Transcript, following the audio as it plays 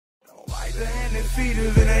Bite the hand that feed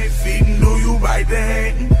if it ain't feeding, do you bite the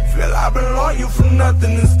hand? Feel I've been loyal for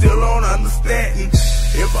nothing and still don't understand.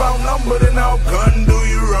 If I'm numbered and outgunned, do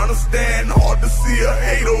you understand? Hard to see a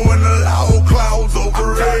hater when the loud clouds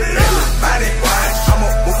overrated. Everybody watch, I'ma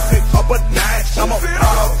boost it up a notch. I'ma put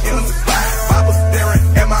up in the spot. Papa staring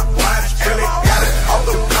at my watch, really got it off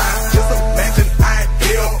the block. Just imagine I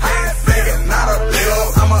deal, ain't saying not a deal.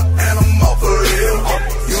 I'm an animal for real.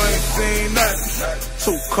 You ain't seen nothing.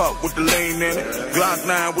 2 cup with the lean in it, Glock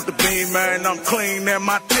 9 with the beam, man, I'm clean and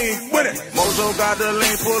my team with it. Mojo got the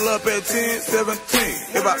lean, pull up at 10,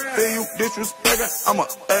 17. If I feel you disrespecting, I'ma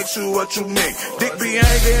ask you what you mean. Dick be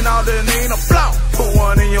hanging out the Nina, blow, put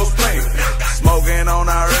one in your spleen. Smoking on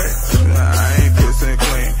our red, I ain't kissing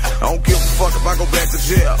clean. Don't give a fuck if I go back to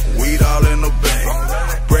jail, weed all in the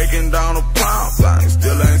bank. Breaking down the pounds, I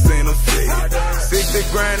still ain't seen a seed. 60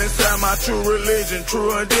 grand inside my true religion,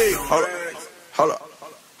 true indeed.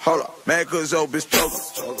 Hold up, man, cause your bitch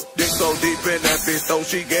choking. Dick so deep in that bitch, though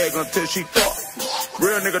she gag until she talk.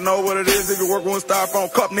 Real nigga know what it is, nigga work with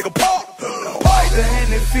styrofoam cup, nigga pop. Bite the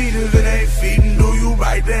hand that feed if it ain't feeding, do you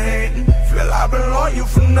bite the hand? Feel I've been loyal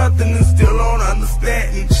for nothing and still don't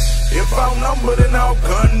understand. If I'm numbered and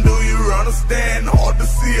outgunned, do you understand? Hard to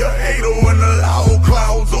see a hater when the loud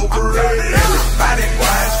clouds over.